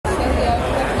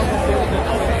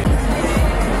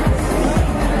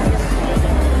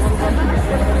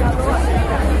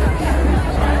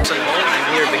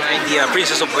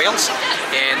Princess of Wales,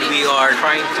 and we are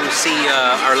trying to see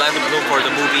Orlando Bloom for the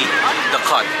movie The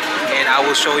Cut. And I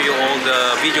will show you all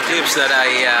the video clips that I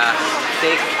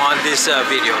take on these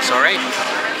videos, alright?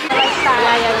 Yeah.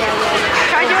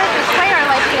 Try to do it this way or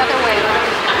like the other way?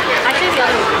 Actually, the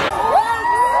other way.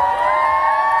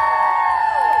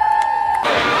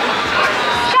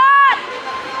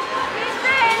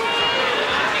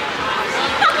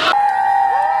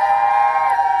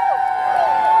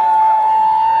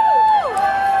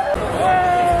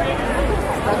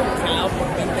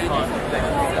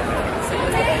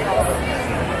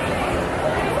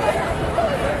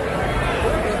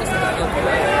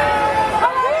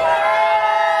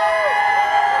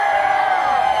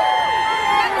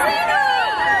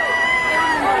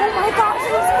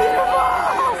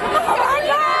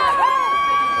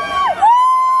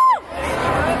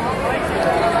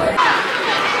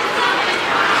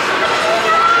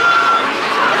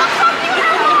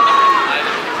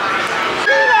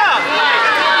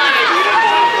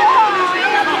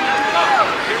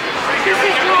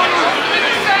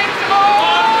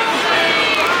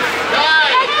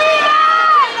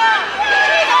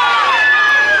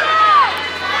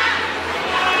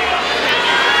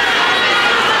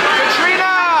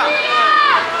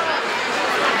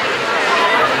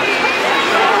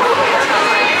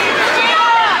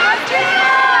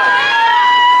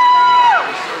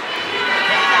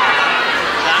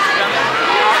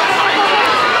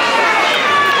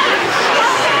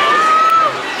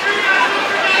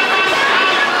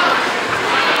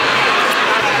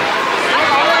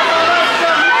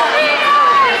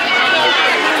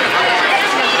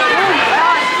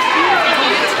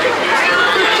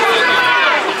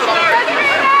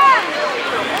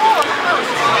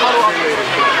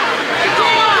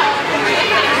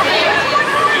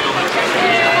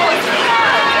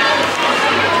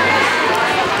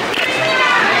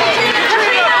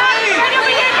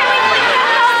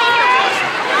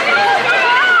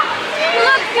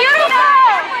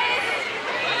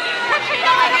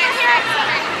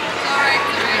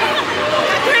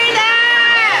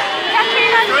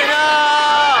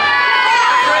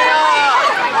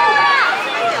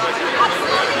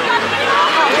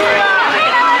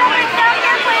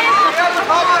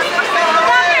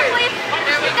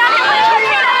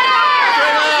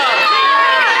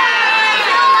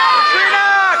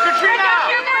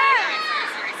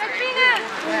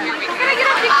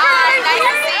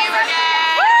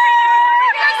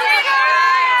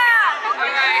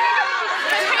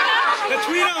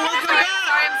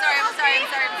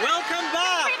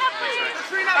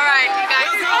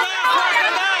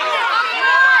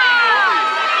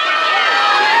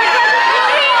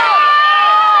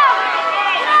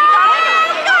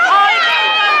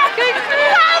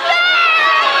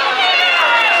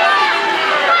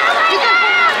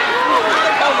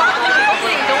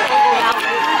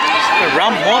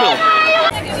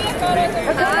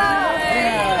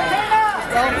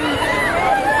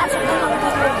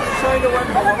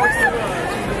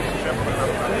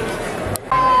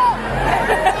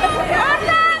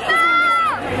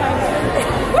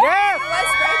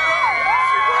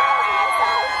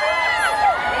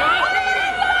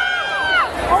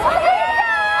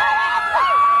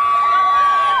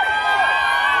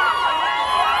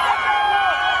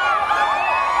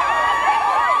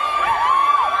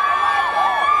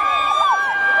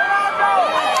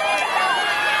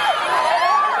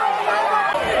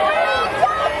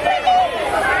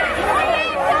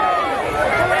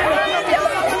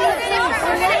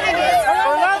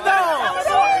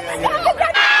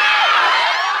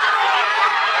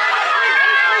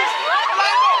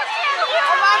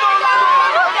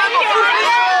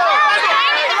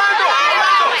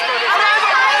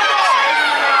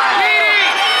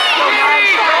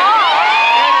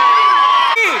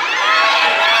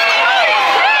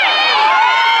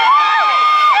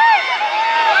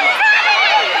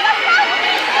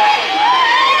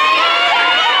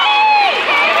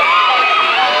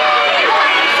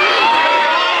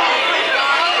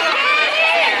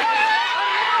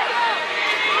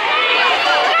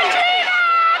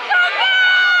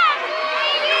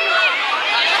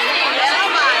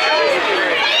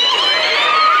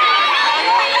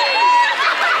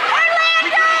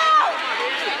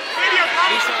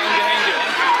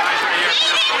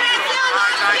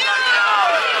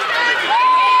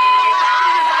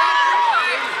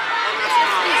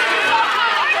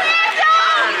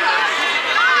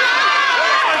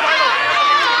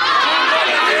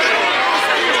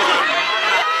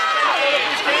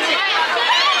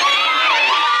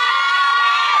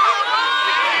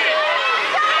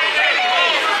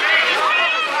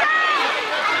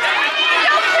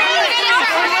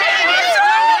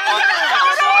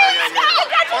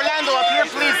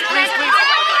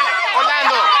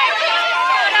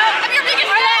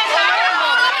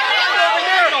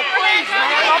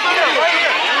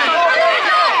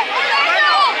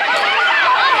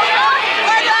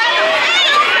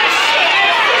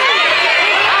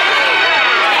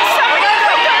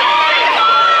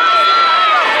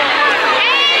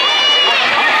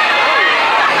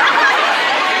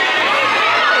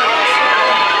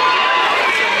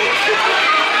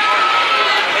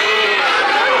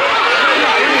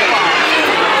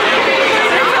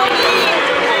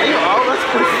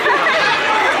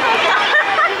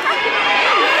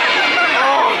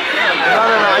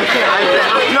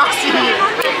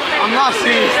 not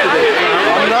serious today.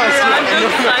 I'm not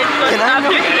serious. Can I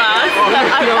know?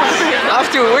 No.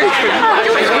 After work.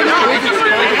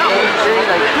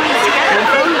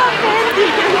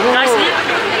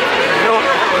 No,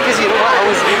 because you know what? I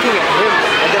was looking at him,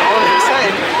 and then all of a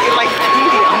sudden, it like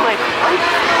Katy. I'm like, what?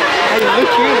 I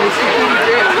look here and I see Katy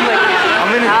there. I'm like,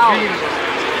 I'm in a dream.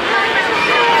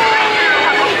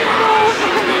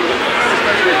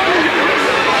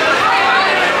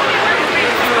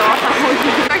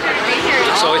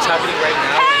 So it's happening right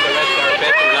now in the red carpet.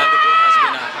 Orlando Bloom has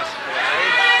arrived.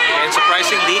 And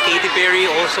surprisingly, Katy Perry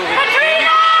also with him.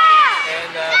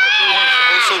 And Katrina is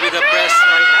also with the press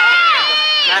right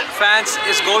now. And the fans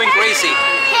is going crazy.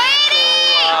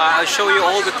 So I'll show you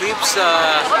all the clips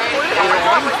later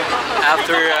on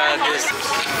after this.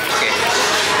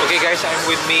 Okay guys, I'm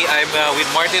with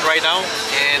Martin right now.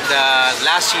 And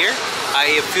last year,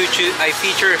 I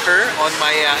featured her on my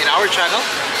in our channel.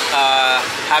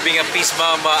 Having a peace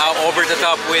bomb over the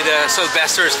top with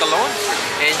Sylvester Stallone,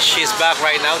 and she's back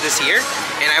right now this year,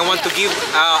 and I want to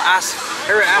ask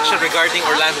her reaction regarding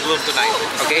Orlando Bloom tonight.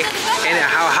 Okay, and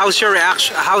how's your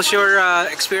reaction? How's your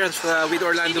experience with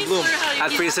Orlando Bloom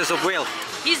at Princess of Wales?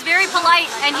 He's very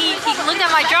polite, and he looked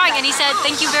at my drawing and he said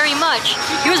thank you very much.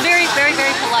 He was very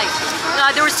polite.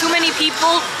 There was too many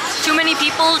people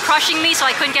crushing me, so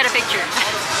I couldn't get a picture.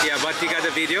 Yeah, but you got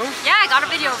a video? Yeah, I got a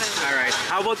video of it. All right.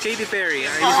 How about Katy Perry?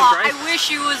 Are you surprised? I wish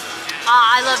she was.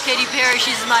 I love Katy Perry.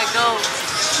 She's my goat.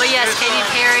 But yes, Katy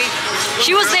Perry.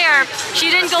 She was there.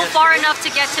 She didn't go far enough to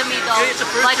get to me though.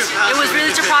 But it was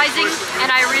really surprising,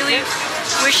 and I really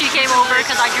wish she came over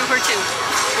because I drew her too.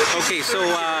 Okay, so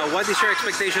what is your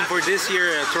expectation for this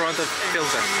year Toronto Film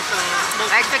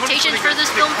Festival? My expectations for this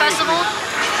film festival?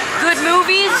 Good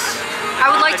movies. I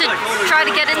would like to try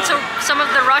to get into some of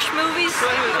the Rush movies,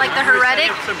 like The Heretic.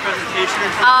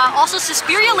 Also,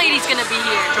 Suspiria Lady's gonna be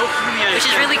here, which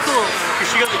is really cool.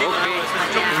 Okay,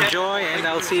 enjoy, and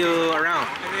I'll see you around.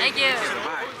 Thank you.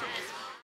 Bye.